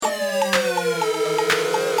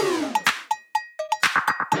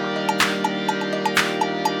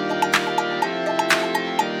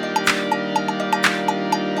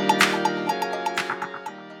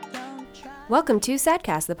Welcome to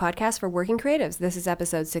Sadcast, the podcast for working creatives. This is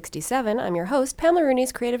episode 67. I'm your host, Pamela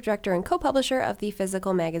Rooney's creative director and co-publisher of the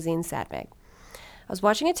physical magazine SadMag. I was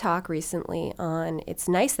watching a talk recently on It's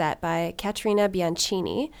Nice That by Caterina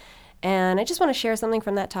Bianchini, and I just want to share something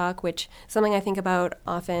from that talk, which is something I think about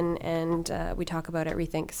often and we talk about at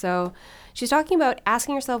Rethink. So she's talking about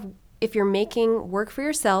asking yourself if you're making work for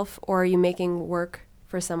yourself or are you making work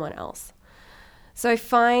for someone else. So I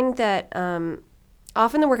find that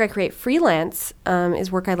often the work I create freelance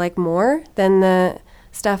is work I like more than the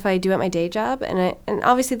stuff I do at my day job. And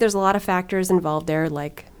obviously there's a lot of factors involved there,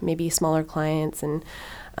 like maybe smaller clients and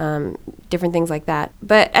different things like that.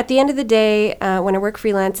 But at the end of the day, when I work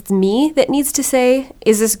freelance, it's me that needs to say,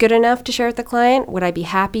 is this good enough to share with the client? Would I be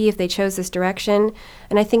happy if they chose this direction?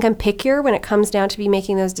 And I think I'm pickier when it comes down to be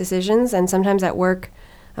making those decisions. And sometimes at work,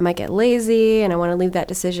 I might get lazy and I want to leave that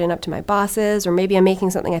decision up to my bosses, or maybe I'm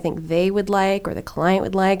making something I think they would like or the client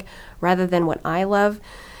would like rather than what I love.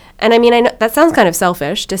 And I mean, I know that sounds kind of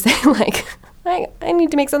selfish to say like, I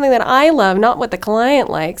need to make something that I love, not what the client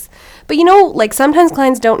likes. But you know, like sometimes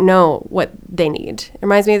clients don't know what they need. It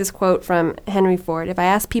reminds me of this quote from Henry Ford. If I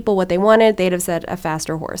asked people what they wanted, they'd have said a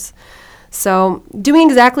faster horse. So doing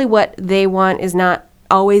exactly what they want is not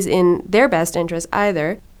always in their best interest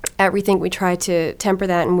either. At Rethink, we try to temper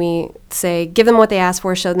that and we say, give them what they ask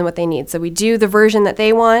for, show them what they need. So we do the version that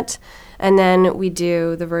they want, and then we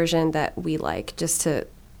do the version that we like, so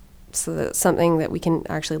that something that we can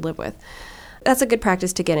actually live with. That's a good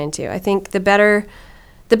practice to get into. I think the better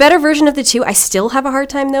version of the two, I still have a hard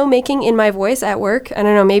time, though, making in my voice at work. I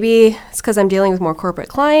don't know, maybe it's because I'm dealing with more corporate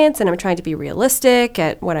clients and I'm trying to be realistic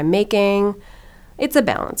at what I'm making. It's a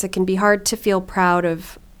balance. It can be hard to feel proud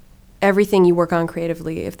of everything you work on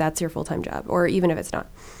creatively if that's your full-time job, or even if it's not.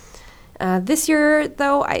 This year,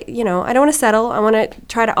 though, I don't want to settle. I want to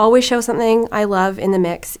try to always show something I love in the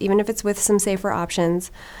mix, even if it's with some safer options.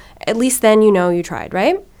 At least then you know you tried,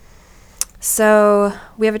 right? So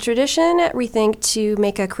we have a tradition at Rethink to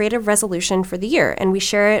make a creative resolution for the year, and we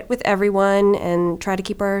share it with everyone and try to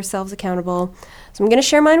keep ourselves accountable. So I'm going to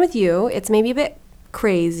share mine with you. It's maybe a bit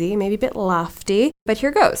crazy, maybe a bit lofty, but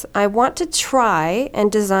here goes. I want to try and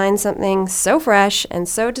design something so fresh and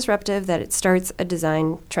so disruptive that it starts a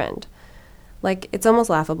design trend. Like, it's almost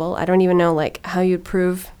laughable. I don't even know, like, how you'd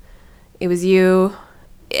prove it was you.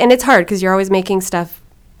 And it's hard because you're always making stuff,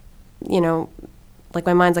 like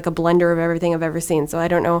my mind's like a blender of everything I've ever seen. So I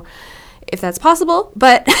don't know if that's possible,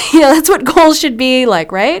 but, that's what goals should be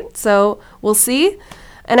like, right? So we'll see.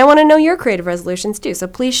 And I want to know your creative resolutions too. So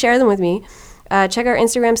please share them with me. Check our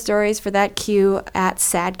Instagram stories for that cue at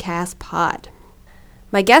SadcastPod.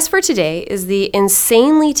 My guest for today is the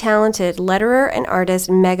insanely talented letterer and artist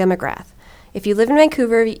Megha McGrath. If you live in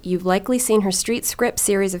Vancouver, you've likely seen her Street Script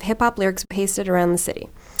series of hip-hop lyrics pasted around the city.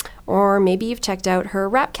 Or maybe you've checked out her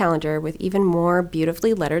rap calendar with even more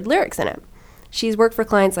beautifully lettered lyrics in it. She's worked for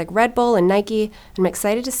clients like Red Bull and Nike, and I'm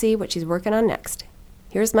excited to see what she's working on next.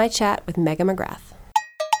 Here's my chat with Megha McGrath.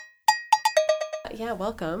 Yeah,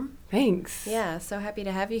 welcome. Thanks. Yeah, so happy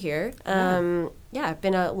to have you here. I've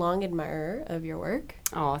been a long admirer of your work.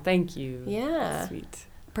 Oh, thank you. Yeah. That's sweet.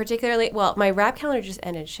 Particularly, my rap calendar just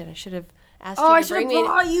ended. Shit, I should have asked you to bring me.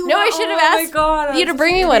 I should have asked you to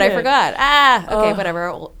bring me one. I forgot. Okay,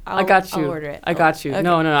 whatever. I got you. I'll order it. I got you. Okay.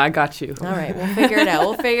 No, I got you. All right, we'll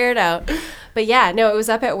figure it out. But yeah, no, it was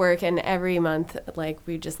up at work, and every month,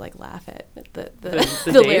 we just laugh at the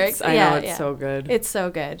lyrics. I know, it's so good. It's so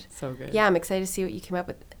good. So good. Yeah, I'm excited to see what you came up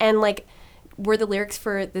with. And were the lyrics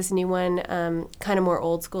for this new one kind of more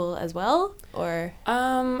old school as well, or?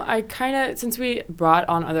 I kind of, since we brought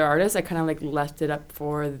on other artists, I kind of left it up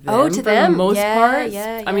for them. Oh, to them? For the most part.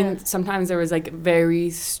 Yeah. I mean, sometimes there was very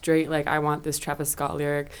straight, I want this Travis Scott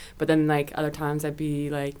lyric, but then other times I'd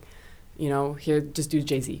be here, just do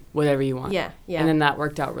Jay-Z, whatever you want. Yeah. And then that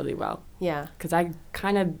worked out really well. Yeah. Because I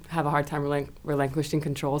kind of have a hard time relinquishing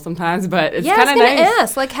control sometimes, but it's kind of nice. Yeah, I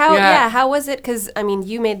was going to ask, how was it? Because, I mean,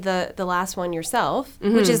 you made the last one yourself,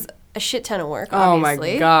 which is a shit ton of work,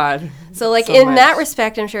 obviously. Oh, my God. So, in that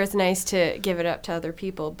respect, I'm sure it's nice to give it up to other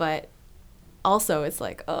people, but also it's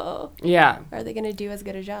yeah, are they going to do as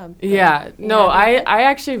good a job? I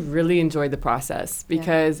actually really enjoyed the process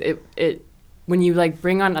because it when you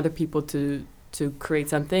bring on other people to create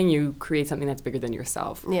something, you create something that's bigger than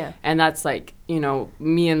yourself. Yeah. And that's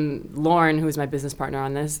me and Lauren, who's my business partner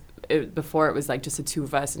on this, before it was like just the two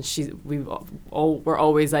of us, and we're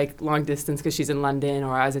always like long distance because she's in London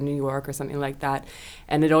or I was in New York or something like that,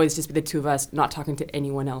 and it'd always just be the two of us, not talking to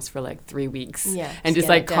anyone else for like 3 weeks, and just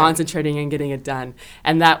like concentrating and getting it done.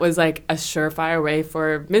 And that was like a surefire way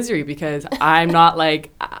for misery, because I'm not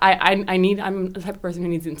like I'm the type of person who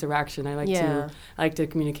needs interaction. I like to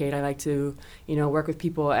communicate. I like to work with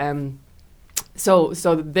people. And so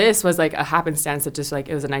this was like a happenstance that just like,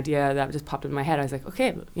 it was an idea that just popped in my head. I was like, okay,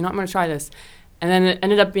 I'm going to try this. And then it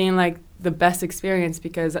ended up being like the best experience,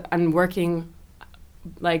 because I'm working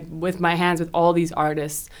like with my hands with all these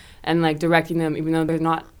artists and like directing them, even though they're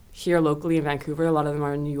not here locally in Vancouver. A lot of them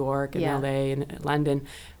are in New York and LA and London.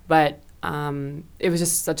 But it was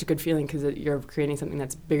just such a good feeling, because you're creating something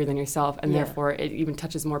that's bigger than yourself, and therefore it even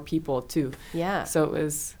touches more people too. Yeah. So it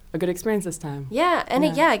was a good experience this time. Yeah, and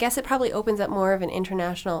I guess it probably opens up more of an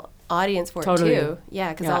international audience for it too.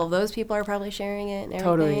 Yeah, because all of those people are probably sharing it and everything.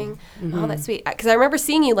 Totally. Mm-hmm. Oh, that's sweet. Because I remember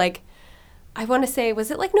seeing you like, I want to say,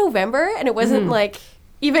 was it like November? And it wasn't like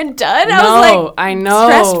even done? No, I was like, I know.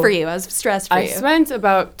 Stressed for you. I was stressed for you. I spent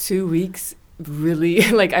about 2 weeks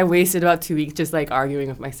really, like I wasted about 2 weeks just like arguing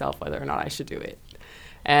with myself whether or not I should do it.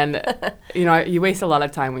 And, you waste a lot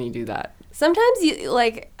of time when you do that. Sometimes you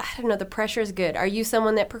like, I don't know, the pressure is good. Are you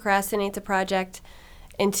someone that procrastinates a project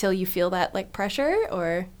until you feel that like pressure,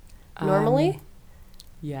 or normally?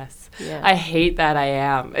 Yes. Yeah. I hate that I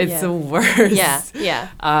am. It's the worst. Yeah. Yeah.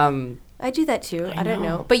 I do that too. I don't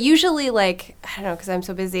know. But usually like, I don't know, because I'm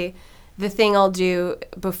so busy, the thing I'll do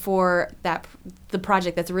before the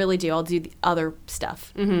project that's really due, I'll do the other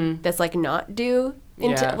stuff that's like not due.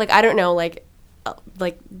 Like, I don't know, like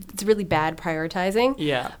it's really bad prioritizing.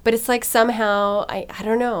 Yeah. But it's like somehow, I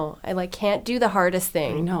don't know, I like can't do the hardest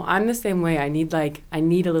thing. I know. I'm the same way. I need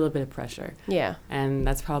a little bit of pressure. Yeah. And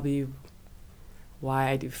that's probably why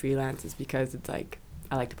I do freelance, is because it's like,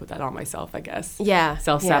 I like to put that on myself, I guess. Yeah.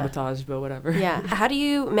 Self-sabotage, but whatever. Yeah. How do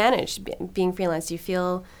you manage being freelance? Do you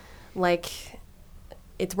feel like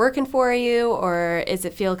it's working for you, or is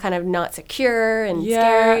it feel kind of not secure and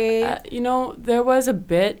scary? There was a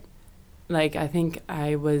bit, like I think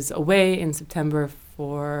I was away in September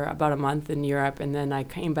for about a month in Europe, and then I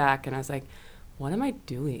came back and I was like, what am I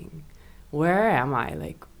doing? Where am I?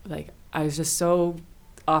 Like I was just so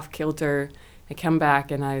off kilter. I come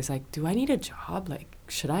back and I was like, do I need a job? Like,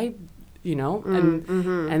 should I,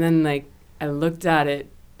 and then like I looked at it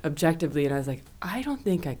objectively and I was like, I don't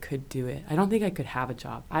think I could do it. I don't think I could have a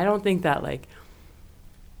job. I don't think that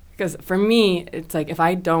because for me, it's like, if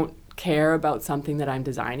I don't care about something that I'm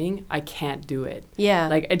designing, I can't do it. Yeah.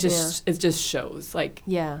 Like it just shows. Like,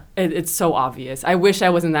 yeah. It's so obvious. I wish I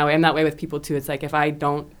wasn't that way. I'm that way with people too. It's like, if I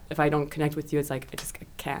don't connect with you, it's like, I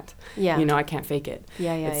can't. Yeah. I can't fake it.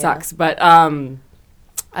 Yeah, yeah, it sucks. But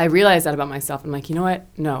I realized that about myself. I'm like, you know what?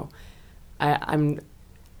 No. I'm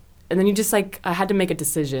and then you just like, I had to make a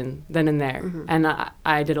decision then and there. Mm-hmm. And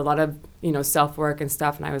I did a lot of, self-work and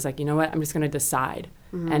stuff. And I was like, you know what? I'm just going to decide.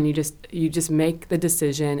 Mm-hmm. And you just make the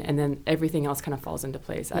decision, and then everything else kind of falls into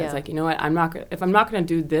place. I was like, you know what? If I'm not going to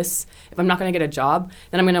do this, if I'm not going to get a job,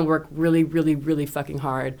 then I'm going to work really, really, really fucking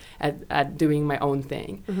hard at doing my own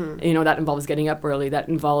thing. Mm-hmm. That involves getting up early. That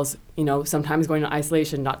involves, sometimes going to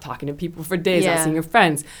isolation, not talking to people for days, not seeing your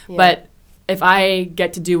friends. Yeah. But if I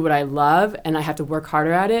get to do what I love and I have to work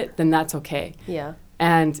harder at it, then that's okay. Yeah.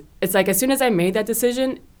 And it's like, as soon as I made that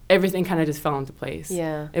decision, everything kind of just fell into place.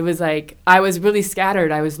 Yeah. It was like, I was really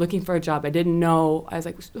scattered. I was looking for a job. I didn't know. I was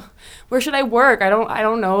like, where should I work? I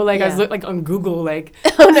don't know. Like, I was like on Google, like,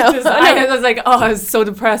 oh no. I was like, I was so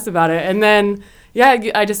depressed about it. And then,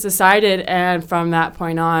 I just decided. And from that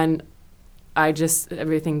point on,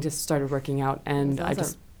 everything just started working out. And awesome. I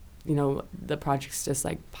just, the projects just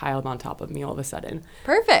like piled on top of me all of a sudden.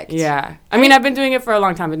 Perfect. Yeah. I mean, I've been doing it for a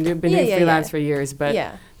long time. I've been doing freelance for years, but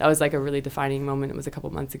that was like a really defining moment. It was a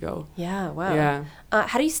couple months ago. Yeah. Wow. Yeah.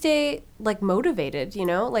 How do you stay like motivated?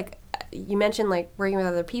 Like you mentioned like working with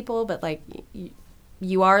other people, but like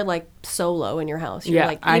you are like solo in your house. You're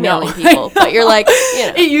like emailing people, but you're like,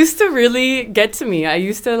 It used to really get to me. I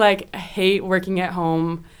used to like hate working at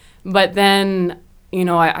home, but then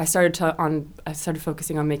I started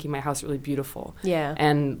focusing on making my house really beautiful. Yeah.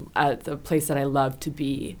 And the place that I love to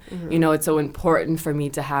be. Mm-hmm. It's so important for me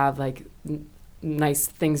to have like nice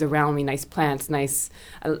things around me, nice plants,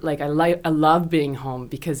 I love being home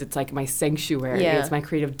because it's like my sanctuary. Yeah. It's my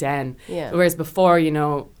creative den. Yeah. Whereas before,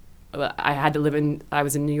 I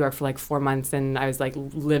was in New York for like 4 months, and I was like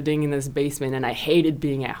living in this basement, and I hated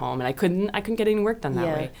being at home, and I couldn't get any work done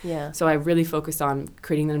that way. Yeah. So I really focused on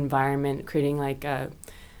creating an environment, creating like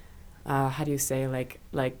how do you say, like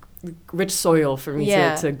rich soil for me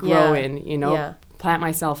to grow in, plant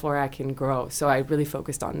myself where I can grow. So I really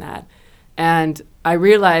focused on that. And I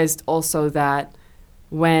realized also that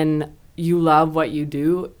when you love what you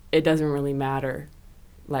do, it doesn't really matter.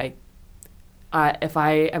 Like, if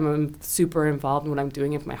I am super involved in what I'm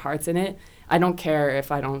doing, if my heart's in it, I don't care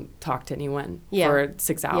if I don't talk to anyone for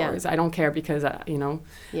 6 hours. I don't care because,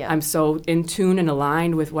 I'm so in tune and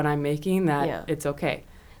aligned with what I'm making that it's okay.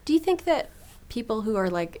 Do you think that people who are,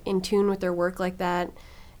 like, in tune with their work like that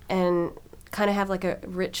and kind of have, like, a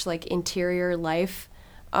rich, like, interior life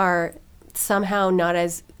are somehow not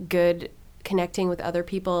as good connecting with other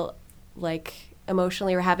people, like,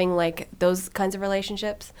 emotionally, or having, like, those kinds of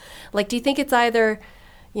relationships? Like, do you think it's either,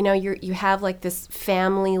 you have, like, this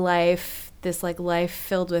family life, this, like, life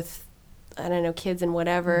filled with, I don't know, kids and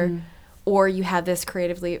whatever, or you have this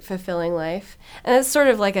creatively fulfilling life? And it's sort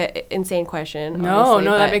of like an insane question. No,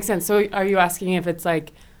 that makes sense. So are you asking if it's,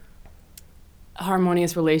 like,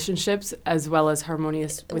 harmonious relationships as well as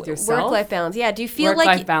harmonious with yourself? Work-life balance. Yeah. Do you feel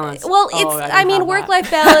work-life balance? Well, work-life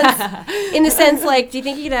balance in the sense, like, do you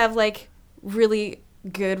think you could have, like, really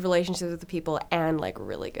good relationships with the people and, like,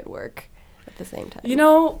 really good work at the same time?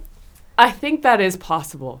 I think that is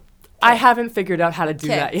possible. I haven't figured out how to do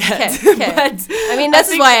that yet. But I mean, this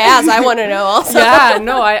is why I asked. I want to know also.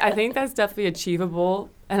 I think that's definitely achievable.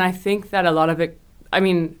 And I think that a lot of it,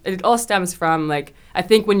 it all stems from, like, I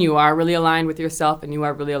think when you are really aligned with yourself and you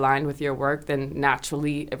are really aligned with your work, then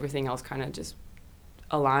naturally everything else kind of just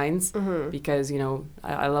aligns, because,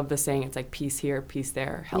 I love the saying, it's like peace here, peace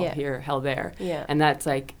there, hell here, hell there. Yeah. And that's,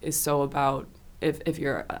 like, is so about if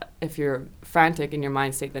you're frantic in your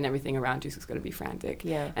mind state, then everything around you is going to be frantic.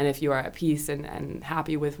 Yeah. And if you are at peace and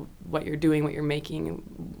happy with what you're doing, what you're making,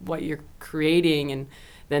 and what you're creating, and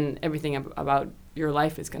then everything about your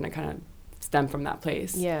life is going to kind of stem from that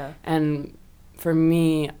place. Yeah. And for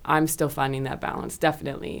me, I'm still finding that balance,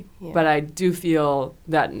 definitely. Yeah. But I do feel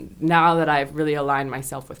that now that I've really aligned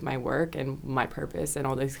myself with my work and my purpose and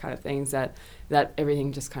all these kind of things, that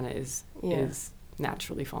everything just kind of is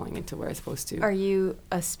naturally falling into where it's supposed to. Are you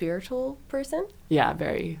a spiritual person? Yeah,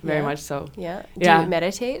 very much so. Yeah. Do you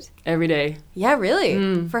meditate? Every day. Yeah,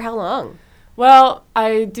 really? For how long? Well,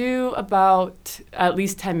 I do about at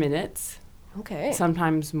least 10 minutes. Okay.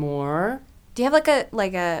 Sometimes more. Do you have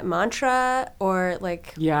like a mantra or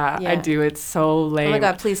like? Yeah, I do. It's so lame. Oh my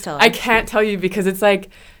God, please tell us. I can't tell you because it's like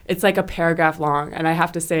a paragraph long, and I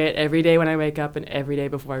have to say it every day when I wake up and every day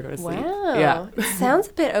before I go to sleep. Wow. Yeah. It sounds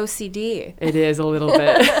a bit OCD. It is a little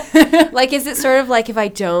bit. Like, is it sort of like if I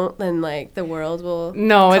don't, then, like, the world will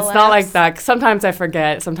No, collapse? It's not like that. Sometimes I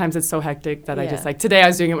forget. Sometimes it's so hectic that I just, like, today I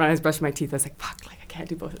was doing it when I was brushing my teeth. I was like, fuck, like, I can't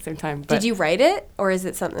do both at the same time. But, did you write it, or is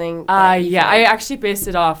it something yeah, I actually based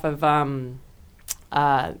it off of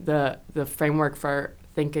the framework for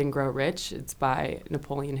Think and Grow Rich. It's by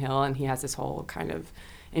Napoleon Hill, and he has this whole kind of,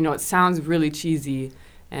 it sounds really cheesy,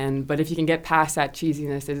 but if you can get past that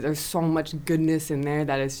cheesiness, there's so much goodness in there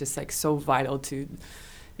that is just, like, so vital to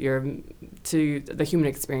the human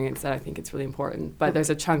experience that I think it's really important. But there's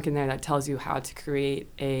a chunk in there that tells you how to create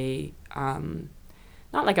a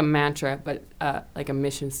not like a mantra, but like a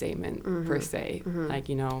mission statement per se, like,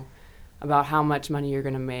 about how much money you're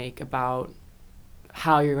going to make, about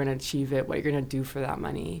how you're going to achieve it, what you're going to do for that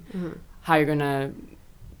money, how you're going to,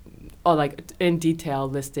 like, in detail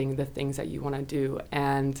listing the things that you want to do.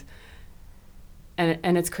 And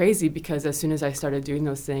it's crazy because as soon as I started doing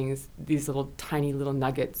those things, these tiny little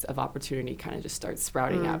nuggets of opportunity kind of just start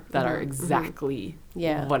sprouting up that are exactly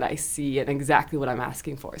what I see and exactly what I'm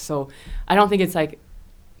asking for. So I don't think it's like,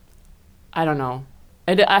 I don't know.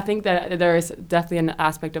 I think that there is definitely an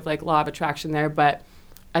aspect of, like, law of attraction there, but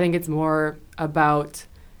I think it's more about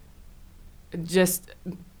just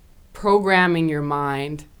programming your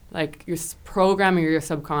mind, like you're programming your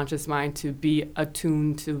subconscious mind to be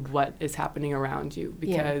attuned to what is happening around you,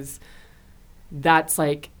 because that's,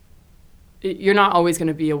 like, you're not always going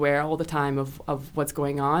to be aware all the time of what's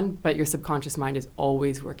going on, but your subconscious mind is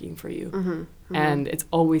always working for you. And it's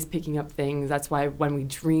always picking up things. That's why when we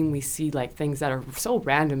dream, we see, like, things that are so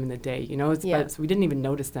random in the day, but we didn't even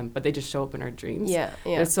notice them, but they just show up in our dreams.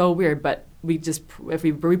 It's so weird, but if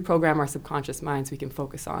we reprogram our subconscious minds, we can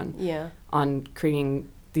focus on creating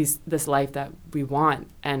this life that we want,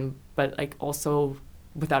 but, like, also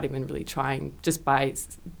without even really trying, just by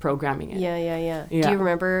programming it. Yeah. Do you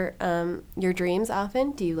remember your dreams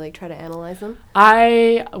often? Do you, like, try to analyze them?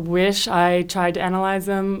 I wish I tried to analyze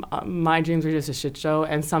them. My dreams are just a shit show,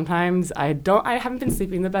 and sometimes I haven't been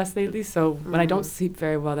sleeping the best lately, so when I don't sleep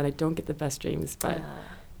very well, then I don't get the best dreams, but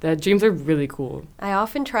the dreams are really cool. I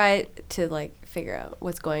often try to, like, figure out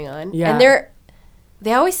what's going on. Yeah. And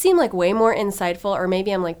they always seem like way more insightful, or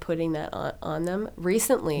maybe I'm like putting that on them.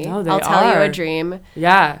 Recently, No, I'll tell you a dream.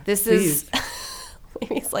 Yeah. This please. is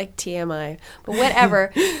maybe it's like TMI, but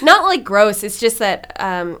whatever. Not like gross. It's just that,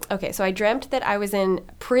 okay, so I dreamt that I was in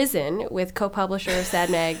prison with co-publisher of Sad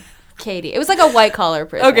Mag, Katie. It was like a white-collar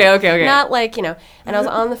prison. Okay. Not like, and I was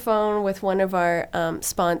on the phone with one of our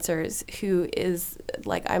sponsors who is,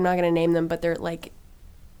 like, I'm not going to name them, but they're, like,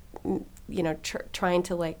 trying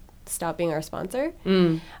to, like, stop being our sponsor.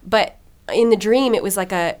 But in the dream, it was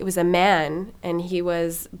a man, and he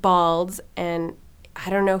was bald, and I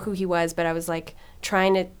don't know who he was, but I was, like,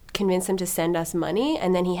 trying to convince him to send us money,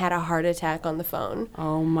 and then he had a heart attack on the phone.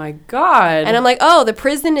 Oh my God. And I'm like, oh, the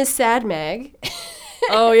prison is Sad Mag.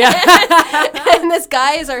 Oh yeah. And this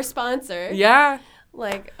guy is our sponsor. Yeah.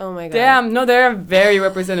 Like, oh my God. Damn, no, they're very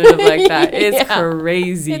representative like that. It's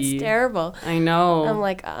crazy. It's terrible. I know. I'm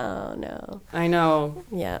like, oh no. I know.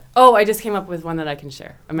 Yeah. Oh, I just came up with one that I can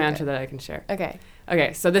share. A mantra that I can share.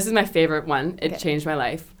 Okay, so this is my favorite one. It changed my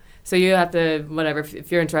life. So you have to, whatever,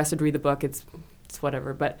 if you're interested, read the book. It's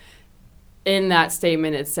whatever. But in that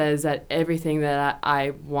statement, it says that everything that I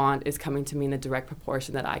want is coming to me in a direct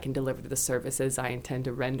proportion that I can deliver to the services I intend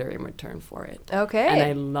to render in return for it. Okay. And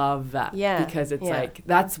I love that. Yeah. Because it's like,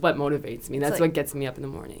 that's what motivates me. That's what gets me up in the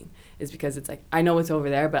morning. Is because it's like, I know it's over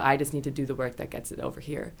there, but I just need to do the work that gets it over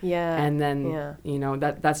here. Yeah. And then,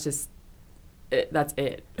 that's just... that's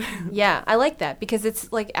it. Yeah, I like that because it's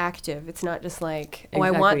like active. It's not just like, oh,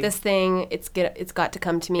 I want this thing. It's got to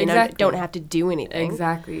come to me, and I don't have to do anything.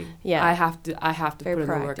 Exactly. Yeah. I have to put in the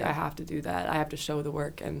work. I have to do that. I have to show the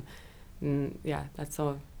work, and that's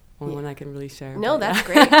the only one I can really share. No, that's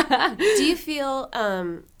great. Do you feel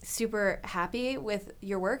super happy with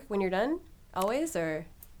your work when you're done? Always, or?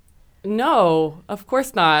 No, of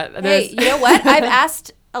course not. Hey, you know what? I've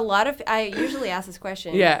asked I usually ask this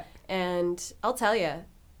question. Yeah. And I'll tell you,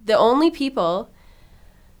 the only people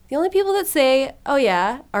that say, "Oh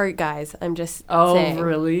yeah," are guys. I'm just saying. Oh,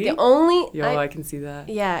 really? The only I can see that.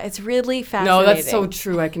 Yeah, it's really fascinating. No, that's so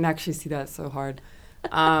true. I can actually see that so hard.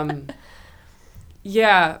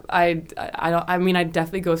 Yeah, I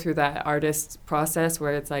definitely go through that artist process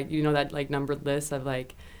where it's like, that like numbered list of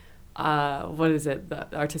like, what is it?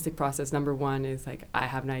 The artistic process. Number 1 is like, I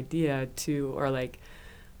have an idea. 2, or like,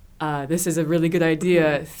 this is a really good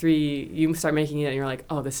idea. 3, you start making it and you're like,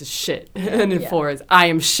 oh, this is shit. And then 4 is, I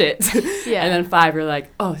am shit. Yeah. And then 5, you're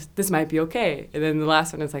like, oh, this might be okay. And then the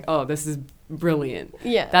last one is like, oh, this is brilliant.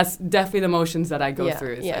 Yeah. That's definitely the motions that I go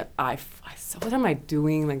through. It's like, so what am I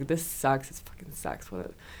doing? Like, this sucks. This fucking sucks.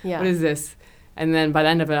 What is this? And then by the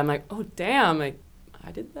end of it, I'm like, oh, damn. Like,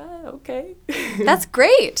 I did that? Okay. That's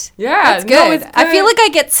great. Yeah. That's good. No, it's good. I feel like I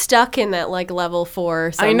get stuck in that, like, level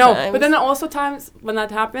 4 sometimes. I know. But then also times when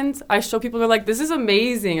that happens, I show people, they're like, this is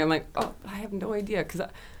amazing. I'm like, oh, I have no idea. Because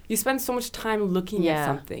you spend so much time looking at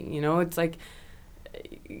something, It's like,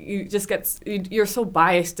 you just you're so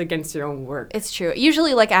biased against your own work. It's true.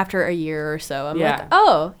 Usually, like, after a year or so, I'm like,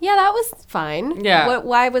 oh, yeah, that was fine. Yeah.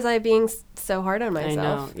 Why was I being so hard on myself?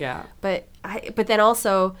 I know, yeah. But then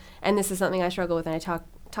also, and this is something I struggle with and I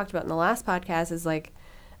talked about in the last podcast, is like,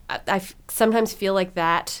 I sometimes feel like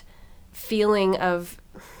that feeling of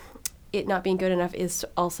it not being good enough is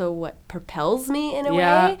also what propels me in a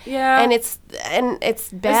way. Yeah. And it's bad. It's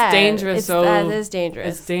dangerous. That is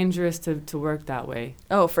dangerous. It's dangerous to work that way.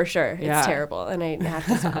 Oh, for sure. Yeah. It's terrible. And I have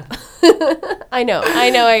to stop. I know.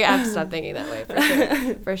 I have to stop thinking that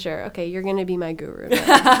way. For sure. Okay, you're going to be my guru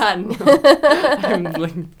now. No, I'm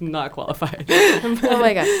like not qualified. Oh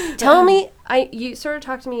my God. Tell me, you sort of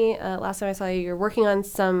talked to me last time I saw you. You're working on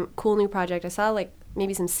some cool new project. I saw like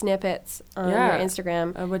maybe some snippets on your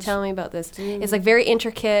Instagram. Tell me about this. It's like very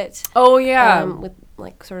intricate. Oh yeah. With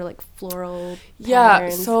like sort of like floral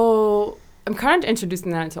patterns. Yeah, so I'm kind of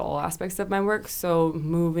introducing that into all aspects of my work. So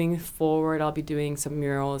moving forward, I'll be doing some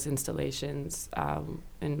murals, installations,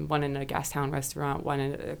 and one in a Gastown restaurant, one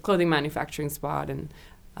in a clothing manufacturing spot, and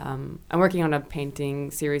I'm working on a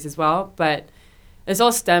painting series as well. But it's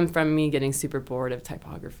all stemmed from me getting super bored of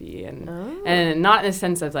typography and not in a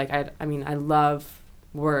sense of like, I mean, I love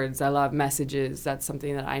words. I love messages. That's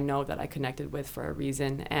something that I know that I connected with for a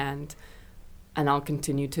reason, and I'll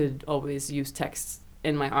continue to always use text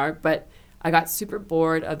in my art. But I got super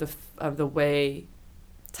bored of the way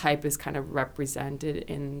type is kind of represented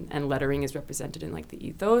and lettering is represented in like the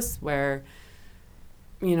ethos, where,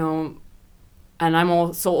 and I'm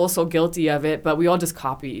also guilty of it, but we all just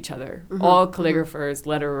copy each other. Mm-hmm. All calligraphers,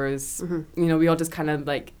 letterers, we all just kind of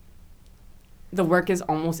like, the work is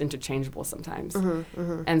almost interchangeable sometimes.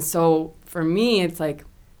 And so for me, it's like,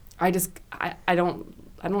 I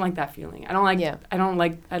like that feeling.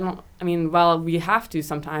 I mean, while we have to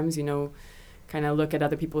sometimes, you know, kind of look at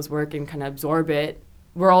other people's work and kind of absorb it,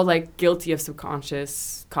 we're all like guilty of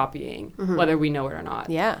subconscious copying, whether we know it or not.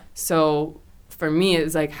 Yeah. So for me,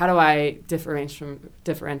 it's like, how do I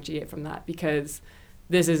differentiate from that? Because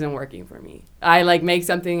this isn't working for me. I like make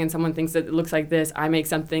something and someone thinks that it looks like this. I make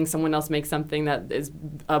something, someone else makes something that is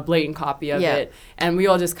a blatant copy of it. And we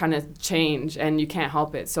all just kind of change and you can't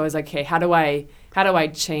help it. So I was like, hey, how do I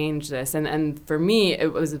change this? And for me,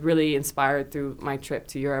 it was really inspired through my trip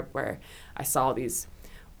to Europe, where I saw these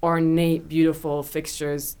ornate, beautiful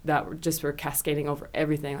fixtures that were cascading over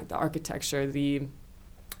everything, like the architecture, the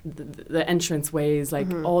entrance ways,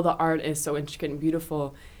 like all the art is so intricate and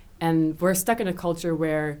beautiful. And we're stuck in a culture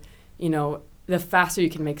where, you know, the faster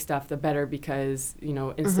you can make stuff, the better, because, you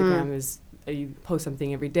know, Instagram is, you post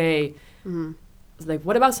something every day. It's like,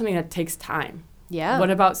 what about something that takes time? Yeah.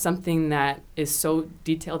 What about something that is so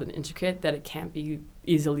detailed and intricate that it can't be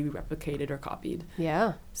easily replicated or copied?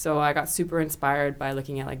 Yeah. So I got super inspired by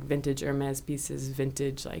looking at like vintage Hermes pieces,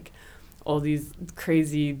 vintage, like all these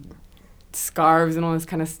crazy scarves and all this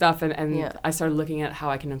kind of stuff. And I started looking at how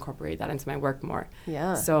I can incorporate that into my work more.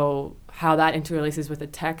 Yeah. So how that interlaces with the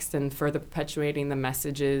text and further perpetuating the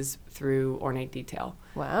messages through ornate detail.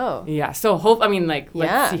 Wow. Yeah. So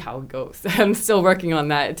let's see how it goes. I'm still working on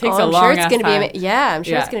that. It takes a long time. I'm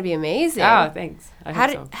sure it's going to be amazing. Oh, thanks. How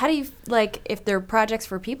do you, like, if there are projects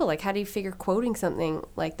for people, like, how do you figure quoting something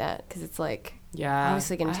like that? Because it's like,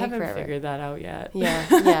 obviously going to take forever. I haven't figured that out yet.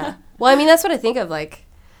 Yeah. Well, I mean, that's what I think of, like,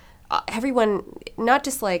 everyone, not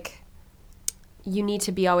just like you need to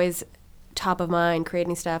be always top of mind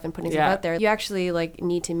creating stuff and putting stuff out there. You actually like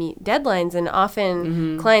need to meet deadlines, and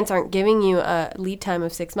often clients aren't giving you a lead time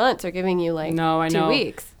of 6 months or giving you like 2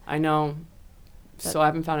 weeks. I know. So I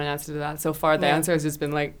haven't found an answer to that so far. The answer has just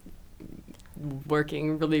been like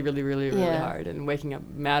working really, really, really, really hard and waking up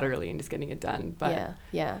mad early and just getting it done. But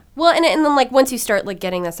well, and then like once you start like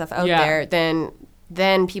getting that stuff out there,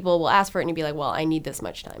 then people will ask for it and you'll be like, well, I need this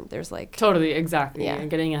much time. There's like... Totally, exactly. Yeah. And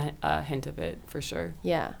getting a hint of it, for sure.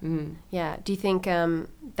 Yeah. Yeah. Do you think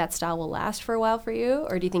that style will last for a while for you?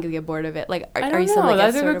 Or do you think you'll get bored of it? Like, are you still like...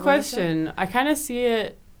 That's a good question. I kind of see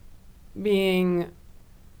it being...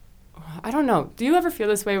 I don't know. Do you ever feel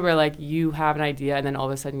this way where like you have an idea and then all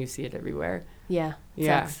of a sudden you see it everywhere? Yeah.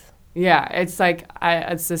 Sucks. Yeah. It's like,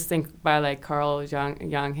 it's this thing by like Carl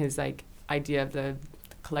Jung, his like idea of the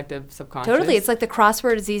collective subconscious. Totally. It's like the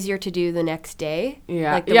crossword is easier to do the next day.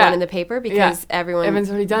 Yeah. Like the one in the paper, because everyone's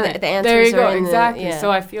already done it. The answers there you go. Are in exactly.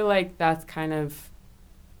 So I feel like that's kind of,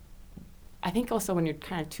 I think also when you're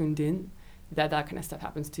kind of tuned in, that kind of stuff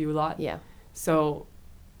happens to you a lot. Yeah. So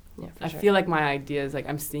I feel like my ideas, like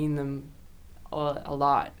I'm seeing them a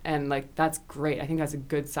lot, and like that's great. I think that's a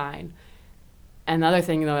good sign. Another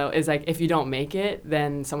thing, though, is like if you don't make it,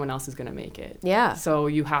 then someone else is going to make it. Yeah. So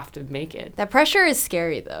you have to make it. That pressure is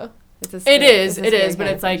scary, though. It is, but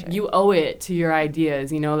it's like you owe it to your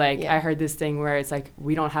ideas. You know, like I heard this thing where it's like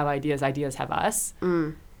we don't have ideas have us.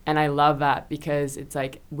 And I love that, because it's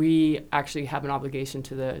like we actually have an obligation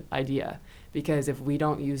to the idea, because if we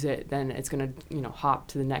don't use it, then it's going to, hop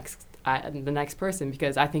to the next person,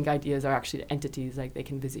 because I think ideas are actually entities. Like they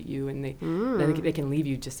can visit you and they can leave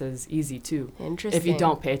you just as easy too. Interesting. If you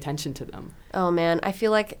don't pay attention to them. Oh man, I feel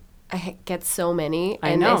like I get so many,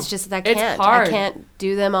 and I know. It's just that it's hard. I can't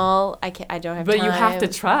do them all. I don't have but time. You have to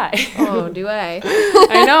try. Oh, do I?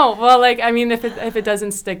 I know. Well, like I mean, if it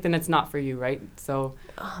doesn't stick, then it's not for you, right? So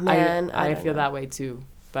man, I feel that way too.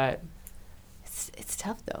 But it's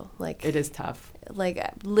tough though. Like it is tough. Like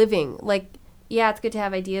living like. Yeah, it's good to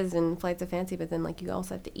have ideas and flights of fancy, but then like you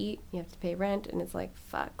also have to eat, you have to pay rent, and it's like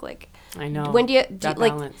fuck. Like I know. When do you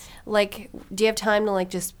balance. like do you have time to like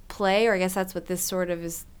just play? Or I guess that's what this sort of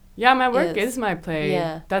is. Yeah, my work is my play.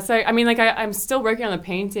 Yeah, that's like I mean like I'm still working on the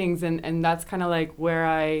paintings, and that's kind of like where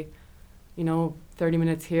I, 30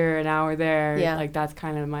 minutes here, an hour there. Yeah, like that's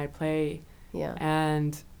kind of my play. Yeah,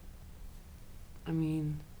 and I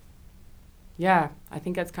mean, yeah, I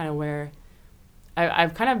think that's kind of where.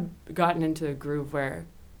 I've kind of gotten into a groove where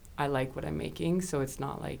I like what I'm making, so it's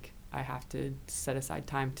not like I have to set aside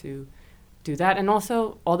time to do that. And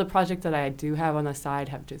also, all the projects that I do have on the side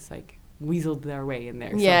have just like weaseled their way in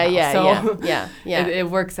there. Yeah. It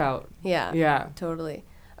works out. Yeah, totally.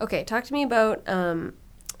 Okay, talk to me about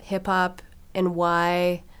hip hop and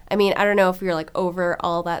why. I mean, I don't know if you're like over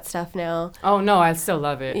all that stuff now. Oh no, I still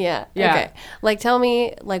love it. Yeah. Okay. Like, tell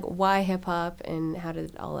me, like, why hip hop and how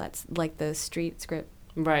did all that, like, the Street Script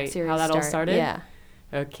series how that all started? Yeah.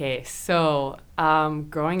 Okay, so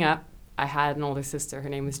growing up, I had an older sister. Her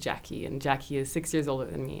name was Jackie, and Jackie is 6 years older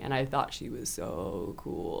than me, and I thought she was so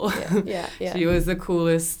cool. Yeah. She was the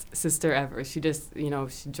coolest sister ever. She just,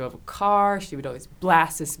 she drove a car. She would always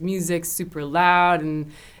blast this music super loud,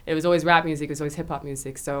 and it was always rap music. It was always hip-hop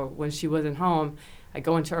music. So when she wasn't home, I'd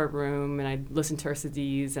go into her room and I'd listen to her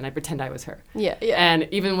CDs and I'd pretend I was her. Yeah. And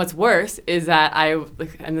even what's worse is that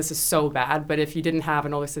and this is so bad, but if you didn't have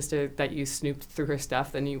an older sister that you snooped through her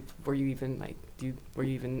stuff, then were you even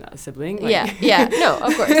a sibling? Yeah. No,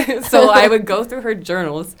 of course. So I would go through her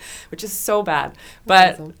journals, which is so bad,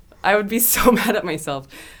 but awesome. I would be so mad at myself.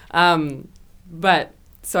 But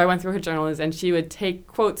so I went through her journals, and she would take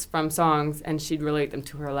quotes from songs and she'd relate them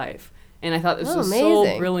to her life. And I thought this was amazing.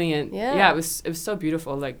 So brilliant. Yeah, it was so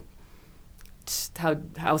beautiful. Like, just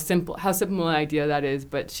how simple an idea that is.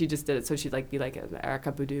 But she just did it. So she'd be like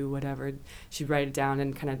Erykah Badu, whatever. She'd write it down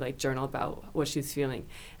and kind of journal about what she's feeling.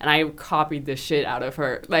 And I copied the shit out of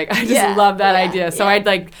her. I just love that idea. So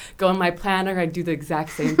I'd go in my planner. I'd do the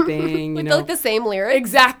exact same thing. The same lyrics.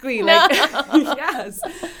 Exactly. Yes.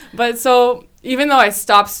 But so even though I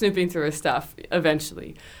stopped snooping through her stuff,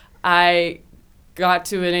 eventually, I got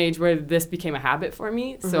to an age where this became a habit for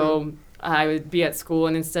me. Mm-hmm. So I would be at school,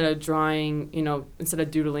 and instead of drawing, instead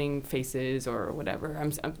of doodling faces or whatever,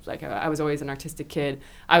 I was always an artistic kid.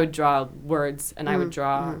 I would draw words, and I would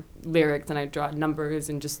draw lyrics, and I'd draw numbers,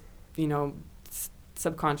 and just,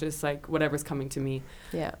 subconscious, whatever's coming to me.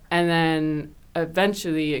 Yeah. And then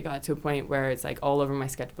eventually it got to a point where it's all over my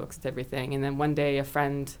sketchbooks and everything. And then one day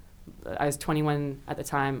I was 21 at the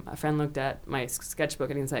time. A friend looked at my sketchbook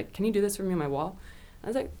and he was like, "Can you do this for me on my wall?" I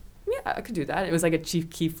was like, "Yeah, I could do that." It was like a Chief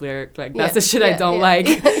Keef lyric. That's the shit I don't like.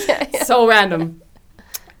 So random.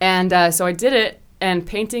 And so I did it, and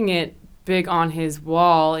painting it big on his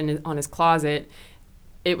wall and on his closet,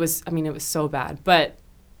 it was so bad. But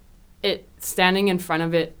standing in front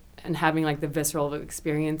of it and having the visceral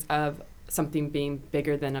experience of something being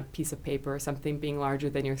bigger than a piece of paper, or something being larger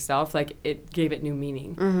than yourself, it gave it new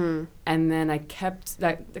meaning. Mm-hmm. And then I kept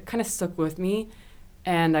that kind of stuck with me,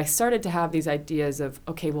 and I started to have these ideas of,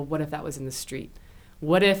 okay, well, what if that was in the street?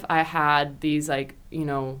 What if I had these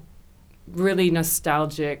really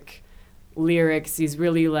nostalgic lyrics, these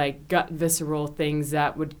really gut visceral things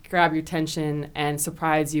that would grab your attention and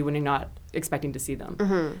surprise you when you're not expecting to see them.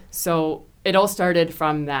 Mm-hmm. So it all started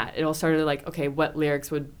from that. It all started okay, what lyrics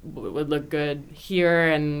would look good here,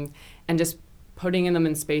 and just putting them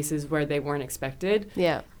in spaces where they weren't expected.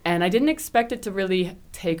 Yeah. And I didn't expect it to really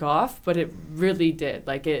take off, but it really did.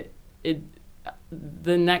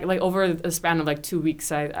 Over a span of 2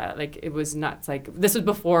 weeks, I it was nuts. This was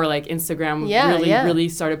before Instagram really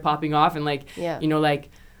started popping off, and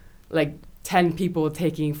 10 people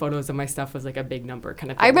taking photos of my stuff was a big number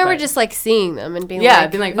kind of thing. I remember just seeing them and being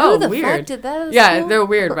oh, the weird. Fuck did that yeah, they're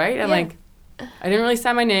weird, right? And I didn't really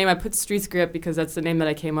sign my name. I put Street Script because that's the name that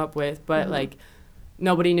I came up with, but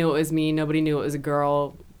nobody knew it was me. Nobody knew it was a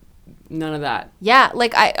girl. None of that. Yeah,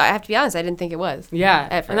 I have to be honest, I didn't think it was. Yeah,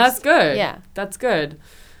 at first. And that's good. Yeah, that's good.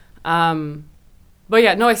 But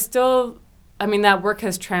yeah, no, that work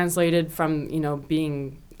has translated from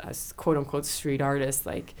being a quote unquote street artist.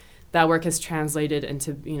 That work has translated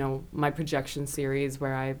into my projection series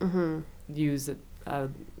where I use a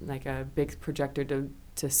big projector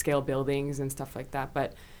to scale buildings and stuff like that.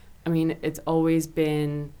 But it's always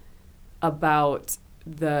been about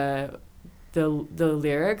the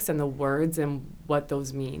lyrics and the words and what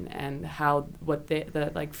those mean, and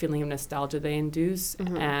the feeling of nostalgia they induce,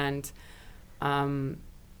 and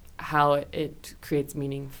how it creates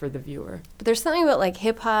meaning for the viewer. But there's something about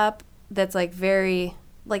hip hop that's very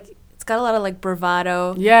it's got a lot of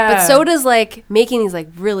bravado. Yeah. But so does making these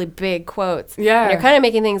really big quotes. Yeah. And you're kind of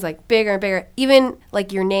making things bigger and bigger. Even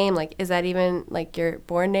your name, is that even your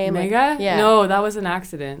born name? Mega? Yeah. No, that was an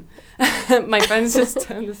accident. My friends just,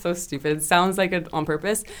 it's so stupid. It sounds like it on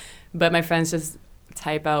purpose, but my friends just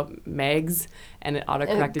type out Megs and it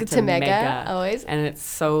autocorrected to Mega. Always. And it's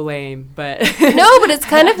so lame, but no, but it's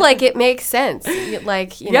kind of it makes sense. You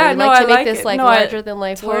make this larger than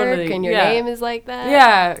life totally, work, and your name is like that.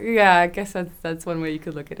 Yeah, I guess that's one way you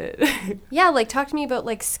could look at it. Yeah, talk to me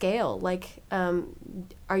about scale.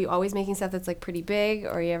 Are you always making stuff that's pretty big,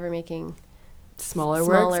 or are you ever making smaller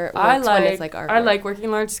works? I like working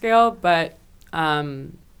large scale, but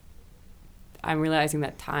I'm realizing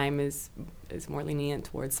that time is more lenient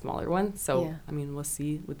towards smaller ones. So, we'll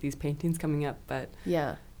see with these paintings coming up, but...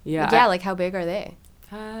 Yeah. Yeah, how big are they?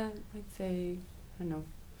 I'd say, I don't know,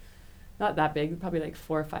 not that big, probably like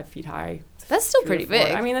 4 or 5 feet high. That's still pretty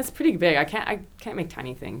big. I mean, that's pretty big. I can't make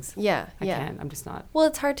tiny things. Yeah, I can't. I'm just not. Well,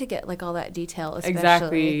 it's hard to get like all that detail, especially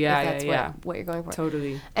exactly. Yeah, if that's what you're going for.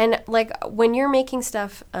 Totally. And like when you're making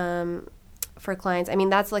stuff for clients, I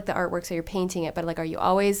mean, that's like the artwork, so you're painting it, but like, are you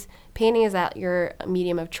always painting? Is that your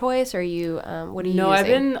medium of choice? Or are you, what are you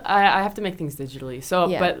using? I have to make things digitally. So,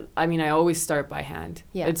 but I mean, I always start by hand.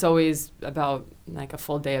 Yeah. It's always about like a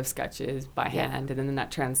full day of sketches by hand, and then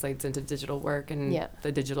that translates into digital work, and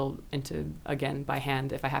the digital into, again, by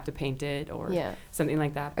hand if I have to paint it or something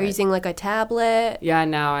like that. Are you using like a tablet? Yeah,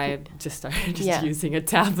 now I just started using a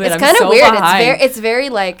tablet. It's kind of weird. It's very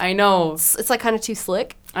like, I know. It's like kind of too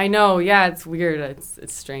slick. I know, yeah, it's weird.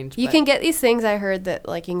 It's strange. You can get these things, I heard, that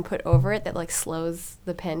like you can put over it that like slows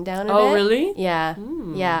the pen down a bit. Oh, really? Yeah.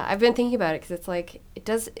 Yeah, I've been thinking about it because it's like,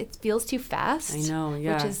 it feels too fast. I know,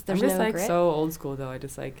 yeah. Which is, there's I'm just no like grit. so old school though. I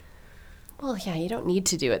just like. Well, yeah, you don't need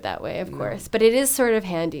to do it that way, of course, but it is sort of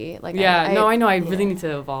handy. Like, I know. I really need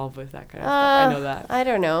to evolve with that kind of stuff. I know that. I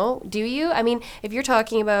don't know. Do you? I mean, if you're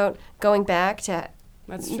talking about going back to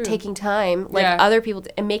taking time, like other people,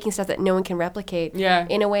 and making stuff that no one can replicate. Yeah.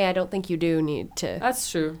 In a way, I don't think you do need to. That's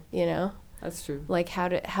true. You know. That's true. Like how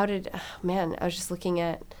did? Oh, man, I was just looking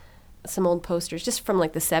at some old posters just from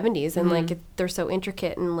like the 70s, and like they're so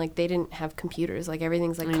intricate, and like they didn't have computers. Like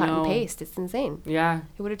everything's like cut and paste. It's insane. Yeah.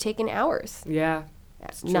 It would have taken hours. Yeah.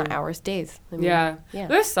 Not hours, days. I mean, yeah.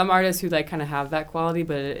 There's some artists who like kind of have that quality,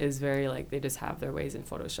 but it is very like they just have their ways in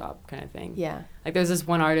Photoshop kind of thing. Yeah. Like there's this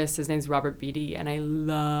one artist, his name's Robert Beatty, and I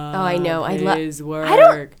love his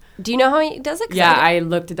work. Do you know how he does it? Yeah, I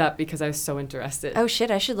looked it up because I was so interested. Oh shit,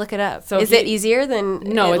 I should look it up. So is it easier than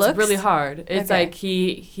No, it it's looks? really hard. It's like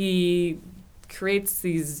he creates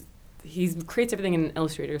these. He creates everything in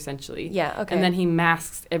Illustrator, essentially. Yeah, okay. And then he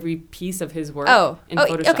masks every piece of his work in Photoshop.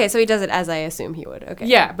 Photoshop. Okay, so he does it as I assume he would. Okay.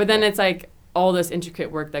 Yeah, but then it's like all this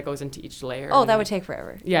intricate work that goes into each layer. Oh, that would take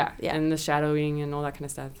forever. Yeah, and the shadowing and all that kind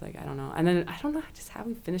of stuff. Like, I don't know. And then I don't know just how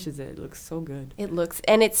he finishes it. It looks so good.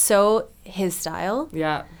 And it's so his style.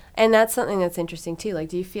 Yeah. And that's something that's interesting, too. Like,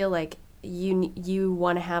 do you feel like you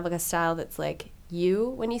want to have like a style that's like you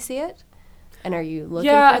when you see it? And are you looking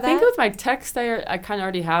for that? Yeah, I think with my text, I kind of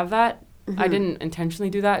already have that. I didn't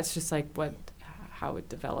intentionally do that. It's just like how it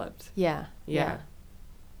developed. Yeah.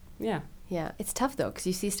 It's tough though, because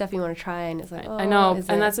you see stuff you want to try, and it's like, I know,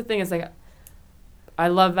 and that's the thing. Is like, I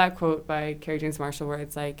love that quote by Carrie James Marshall, where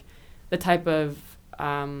it's like, the type of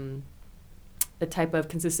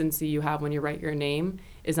consistency you have when you write your name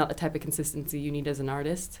is not the type of consistency you need as an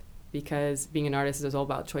artist, because being an artist is all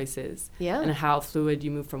about choices. Yeah. And how fluid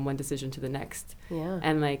you move from one decision to the next. Yeah.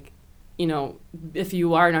 And like, you know, if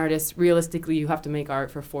you are an artist, realistically, you have to make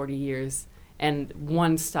art for 40 years. And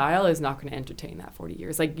one style is not going to entertain that 40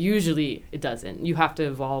 years. Like, usually it doesn't. You have to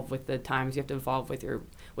evolve with the times. You have to evolve with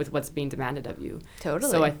what's being demanded of you. Totally.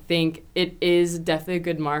 So I think it is definitely a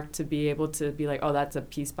good mark to be able to be like, oh, that's a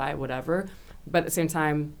piece by whatever. But at the same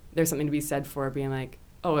time, there's something to be said for being like,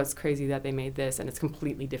 oh, it's crazy that they made this, and it's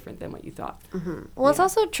completely different than what you thought. Well, it's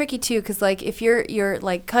also tricky, too, because, like, if you're,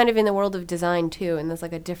 like, kind of in the world of design, too, and there's,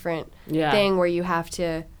 like, a different thing where you have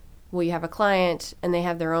to, you have a client, and they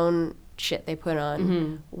have their own shit they put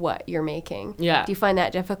on what you're making. Yeah. Do you find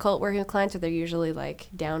that difficult working with clients, or they're usually, like,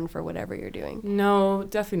 down for whatever you're doing? No,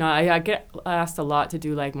 definitely not. I get asked a lot to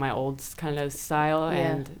do, like, my old kind of style,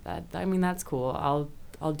 and that's cool.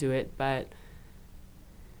 I'll do it, but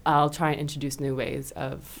I'll try and introduce new ways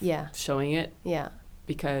of showing it. Yeah.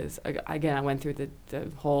 Because, again, I went through the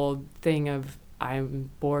whole thing of I'm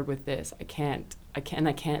bored with this. I can't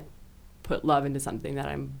put love into something that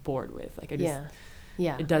I'm bored with. Like,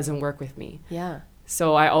 it doesn't work with me. Yeah.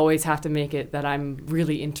 So I always have to make it that I'm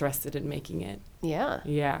really interested in making it. Yeah.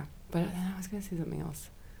 Yeah. But I was going to say something else.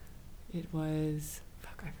 It was,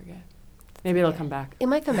 I forget. Maybe it'll come back. It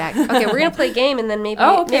might come back. Okay, we're going to play a game, and then maybe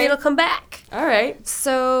it'll come back. All right.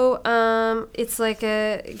 So it's like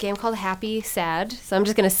a game called Happy, Sad. So I'm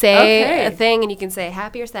just going to say a thing, and you can say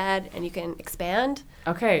happy or sad, and you can expand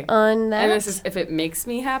on that. And this is if it makes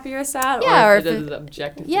me happy or sad, or if it is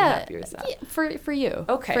objectively happy or sad? Yeah, for you.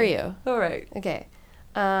 Okay. For you. All right. Okay.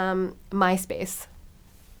 MySpace.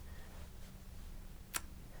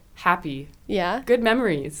 Happy. Yeah. Good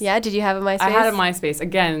memories. Yeah. Did you have a MySpace? I had a MySpace.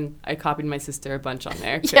 Again, I copied my sister a bunch on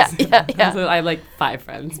there. Yeah. I have like 5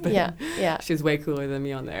 friends. But she's way cooler than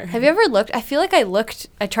me on there. Have you ever looked? I feel like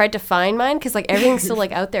I tried to find mine because like everything's still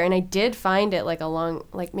like out there, and I did find it like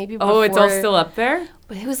maybe before. Oh, it's all still up there?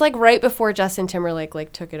 But it was like right before Justin Timberlake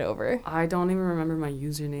like took it over. I don't even remember my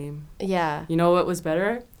username. Yeah. You know what was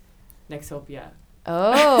better? Nexopia.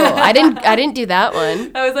 Oh, I didn't do that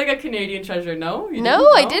one. That was like a Canadian treasure. No? You No,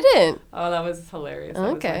 didn't? I didn't. Oh, that was hilarious.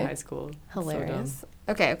 That was my high school. Hilarious. So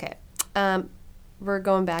Okay. We're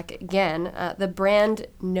going back again. The brand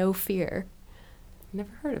No Fear.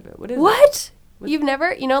 never heard of it. What is What? What? You've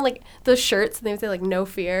never, like those shirts, and they would say like No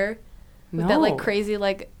Fear. No. With that like crazy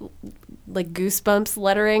like goosebumps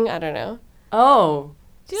lettering. I don't know. Oh.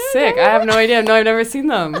 Do you Sick. know? I have no idea. No, I've never seen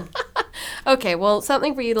them. Okay, well,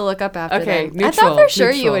 something for you to look up after Okay, then. I thought neutral, for sure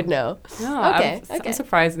you neutral. would know. No, Okay, I'm okay.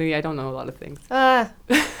 surprisingly, I don't know a lot of things. I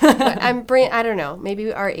don't know.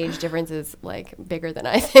 Maybe our age difference is like bigger than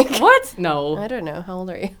I think. What? No. I don't know. How old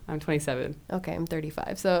are you? I'm 27. Okay, I'm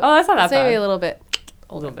 35. So Oh, that's not that it's maybe bad. a little bit.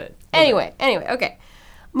 A little bit. Anyway, okay.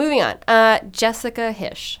 Moving on. Jessica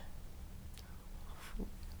Hish.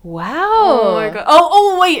 Wow. Oh my god.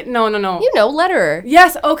 Oh wait. No. You know, letterer.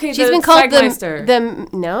 Yes. Okay. She's the been called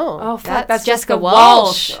Sagmeister. no. Oh fuck. That's Jessica Jessica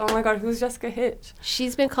Walsh. Oh my god. Who's Jessica Hitch?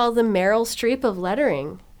 She's been called the Meryl Streep of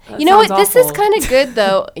lettering. That You know what? sounds This is awful. kind of good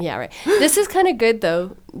though. Yeah, right. This is kind of good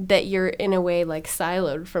though that you're in a way like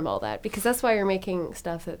siloed from all that because that's why you're making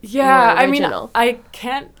stuff that's Yeah, more I mean, original. I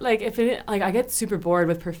can't like if it like I get super bored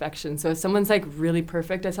with perfection. So if someone's like really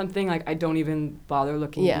perfect at something, like I don't even bother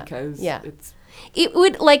looking because it's. It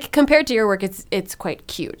would like compared to your work, it's quite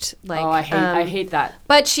cute. Like Oh, I hate that.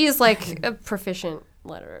 But she's like a proficient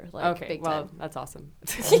letterer. Like Okay, big well, time. that's awesome.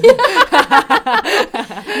 No,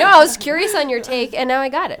 I was curious on your take, and now I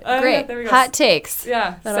got it. Yeah, Great, there we go. hot takes.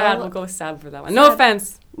 Yeah, That sad. all- We'll go with sad for that one. No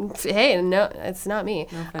offense. Hey, no, it's not me.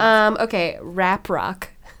 No offense. Okay, rap rock,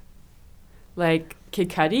 Like Kid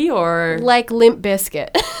Cudi or like Limp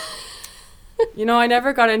Bizkit. I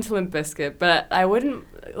never got into Limp Bizkit, but I wouldn't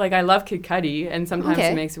like. I love Kid Cudi, and sometimes Okay.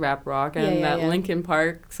 he makes rap rock, and Yeah, that yeah. Linkin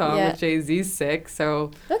Park song Yeah. with Jay-Z's sick.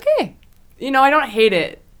 So Okay, I don't hate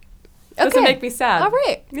it. Doesn't Okay. make me sad. all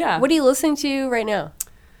right. Yeah. What are you listening to right now?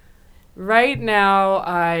 Right now,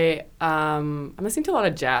 I'm listening to a lot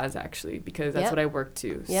of jazz actually because that's Yep. what I work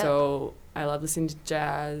to. Yep. So I love listening to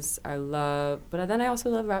jazz. But then I also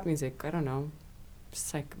love rap music. I don't know,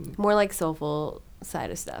 just like More like soulful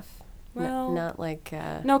side of stuff. Well, not like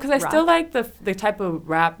no, because I rock. still like the type of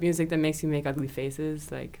rap music that makes you make ugly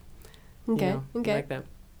faces, like Okay, okay. like that,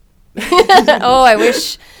 Oh, I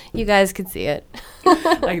wish you guys could see it.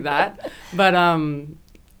 like that. But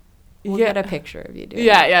We'll yeah, get a picture of you doing it.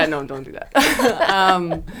 yeah, no, don't do that.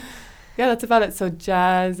 Yeah, that's about it. So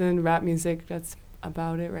jazz and rap music. That's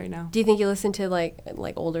about it right now. Do you think you listen to like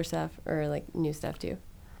older stuff or like new stuff too?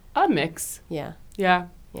 A mix. Yeah, Yeah.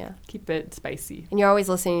 yeah. Keep it spicy. And you're always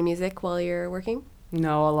listening to music while you're working?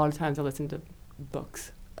 No, a lot of times I listen to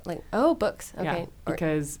books. Like, oh, books. Okay. Yeah, Or-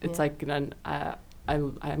 because it's yeah. like I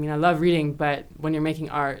mean I love reading, but when you're making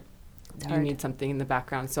art, It's you hard. need something in the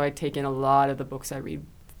background. So I take in a lot of the books I read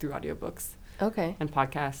through audiobooks Okay. and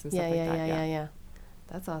podcasts and Yeah, stuff like that. yeah.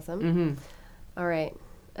 That's awesome. Mm-hmm. All right.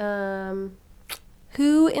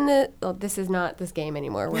 Who in the... Oh, this is not this game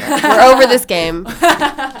anymore. We're over this game.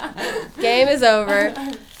 Game is over.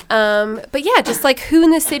 But yeah, just like who in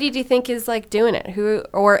the city do you think is like doing it? Who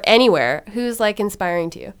or anywhere? Who's like inspiring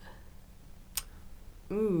to you?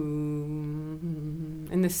 Ooh,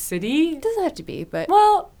 in the city? It doesn't have to be, but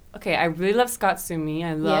Well, okay, I really love Scott Sumi.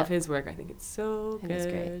 I love Yeah. his work. I think it's so It good. is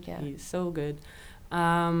great, yeah. He's so good.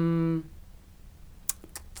 I'm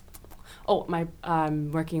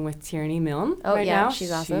working with Tierney Milne Oh, right yeah, now.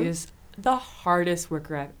 she's awesome. She is the hardest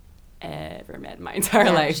worker I've ever met in my entire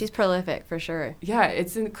yeah, life. she's prolific for sure. Yeah,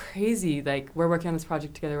 it's crazy. Like, we're working on this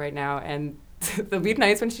project together right now, and there'll be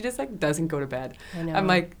nights when she just, like, doesn't go to bed. I know. I'm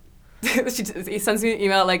like, he sends me an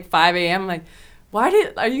email at, like, 5 a.m. I'm like, what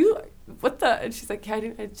the? And she's like, yeah,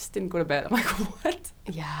 I just didn't go to bed. I'm like, what?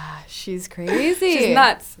 Yeah, she's crazy. She's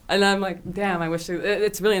nuts. And I'm like, damn, I wish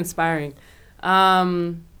it's really inspiring.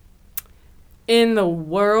 In the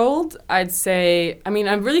world, I'd say, I mean,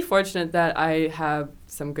 I'm really fortunate that I have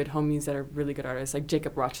some good homies that are really good artists, like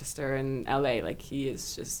Jacob Rochester in LA. Like, he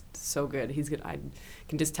is just so good. He's good. I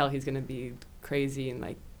can just tell he's going to be crazy in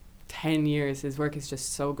like 10 years. His work is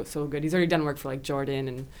just so good. He's already done work for like Jordan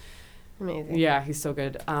and Amazing. yeah, he's so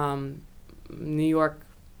good. New York,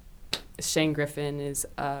 Shane Griffin is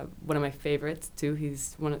one of my favorites too.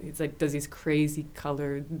 He's like does these crazy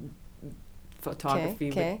colored photography.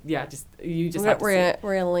 Okay. Yeah, you just have to We're see.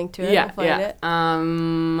 gonna link to it. Yeah, We'll find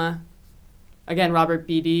yeah. it. Again, Robert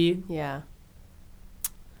Beatty. Yeah.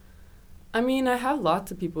 I mean, I have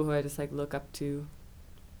lots of people who I just like look up to,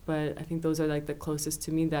 but I think those are like the closest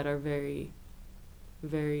to me that are very,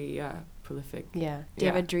 very prolific. Yeah. Do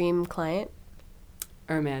you have Yeah. a dream client?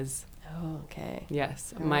 Hermes. Oh, okay.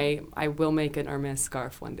 Yes, All right. I will make an Hermes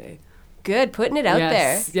scarf one day. Good, putting it out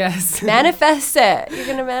there. Yes. Manifest it. You're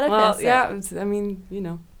going to manifest it. Yeah, I mean,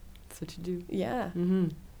 that's what you do. Yeah. Mm-hmm.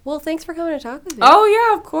 Well, thanks for coming to talk with me. Oh,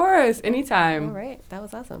 yeah, of course. Anytime. All right. That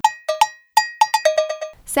was awesome.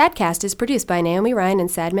 Sadcast is produced by Naomi Ryan and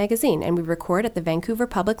Sad Magazine, and we record at the Vancouver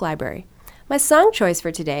Public Library. My song choice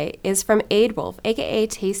for today is from Aidwolf, a.k.a.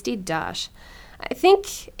 Tasty Dosh. I think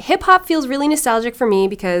hip-hop feels really nostalgic for me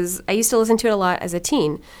because I used to listen to it a lot as a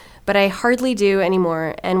teen, but I hardly do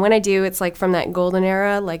anymore. And when I do, it's like from that golden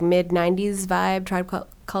era, like mid-90s vibe, Tribe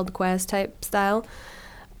Called Quest type style.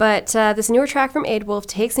 But this newer track from Aidwolf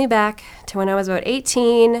takes me back to when I was about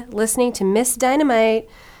 18, listening to Miss Dynamite,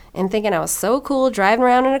 and thinking I was so cool driving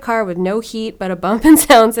around in a car with no heat but a bumping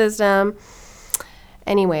sound system.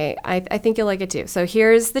 Anyway, I think you'll like it too. So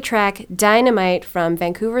here's the track Dynamite from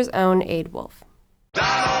Vancouver's own Aidwolf.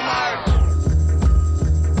 Dynamite!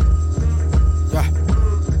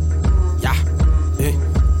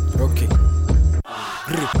 Okay.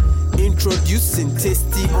 Introducing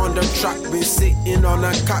Tasty on the track. Been sitting on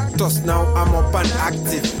a cactus, now I'm up and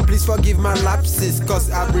active. Please forgive my lapses,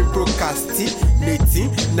 cause I've been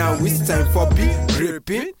procrastinating. Now it's time for big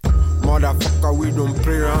ripping. Motherfucker, we don't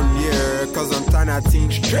play around here, cause I'm trying to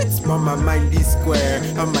think straight, but my mind is square.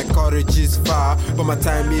 And my courage is far, but my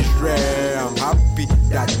time is rare. I'm happy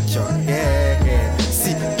that you're here.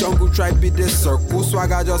 See, jungle tribe be the circle,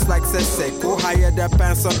 swagger just like Seseko. Higher the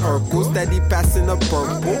pants on Urkel, steady passing the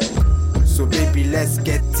purple. So baby, let's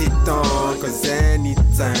get it on, cause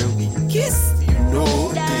anytime we kiss, you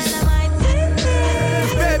know this.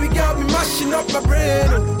 Baby got me mashing up my brain,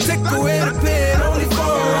 take away the pain, only for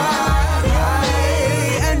a ride.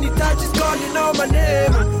 Anytime she's calling out my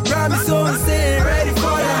name, drive me so insane, ready for the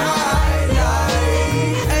high.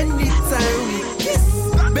 Anytime we kiss,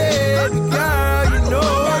 baby girl, you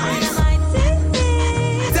know this.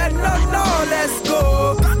 Then no, let's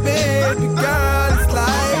go, baby girl, it's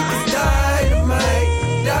like it's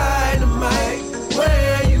dynamite,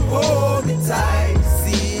 when you hold me tight.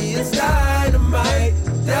 See, it's dynamite,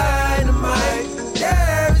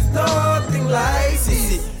 there is nothing like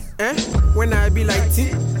this. When I be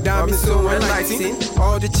lighting, damn me so enlightening.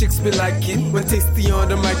 All the chicks be liking when Tasty on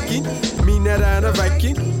the mic. Meaner than a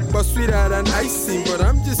Viking, but sweeter than icing. But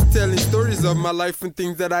I'm just telling stories of my life and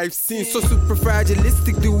things that I've seen. So super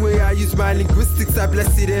fragilistic, the way I use my linguistics. I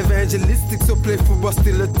bless it evangelistic, so playful but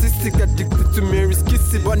still autistic. Addicted to Mary's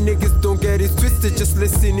kissing, but niggas don't get it twisted. Just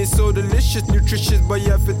listen, it's so delicious, nutritious, but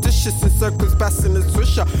yeah, fictitious. In circles, passing a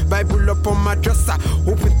swisher. Bible up on my dresser,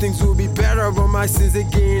 hoping things will be better, but my sins are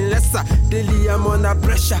getting lesser. Daily I'm under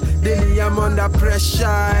pressure,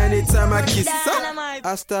 anytime I kiss her,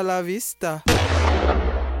 hasta la vista.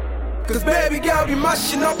 Cause baby girl be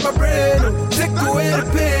mashing up my brain, take away the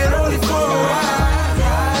pain, only for a ride.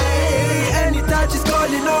 Anytime she's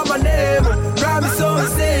calling out my name, drive me so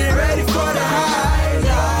insane, ready for the high.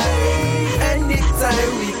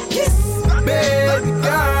 Anytime we kiss, baby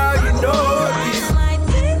girl, you know this.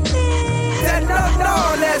 Then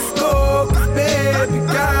no, let's go, cause baby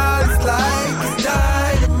girl, it's like it's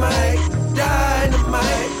dynamite,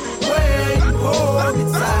 when you hold me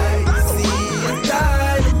tight. See, it's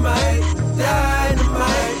dynamite,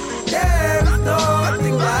 there is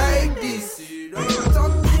nothing like this. You're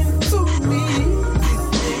talking to me, these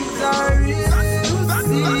things are real to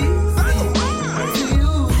see. To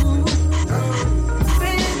you,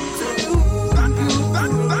 say it to you.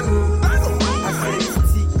 I say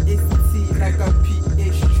it's T like a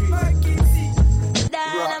PH3.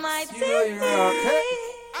 Dynamite, you know you rock, hey?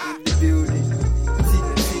 In the building,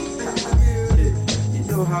 you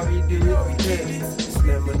know how we do it, hey? It's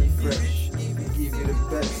lemony fresh, we give you the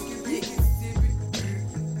best.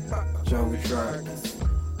 Jungle Tribe,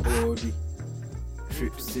 OD,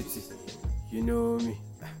 Trip City, you know me.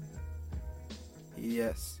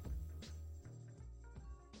 Yes.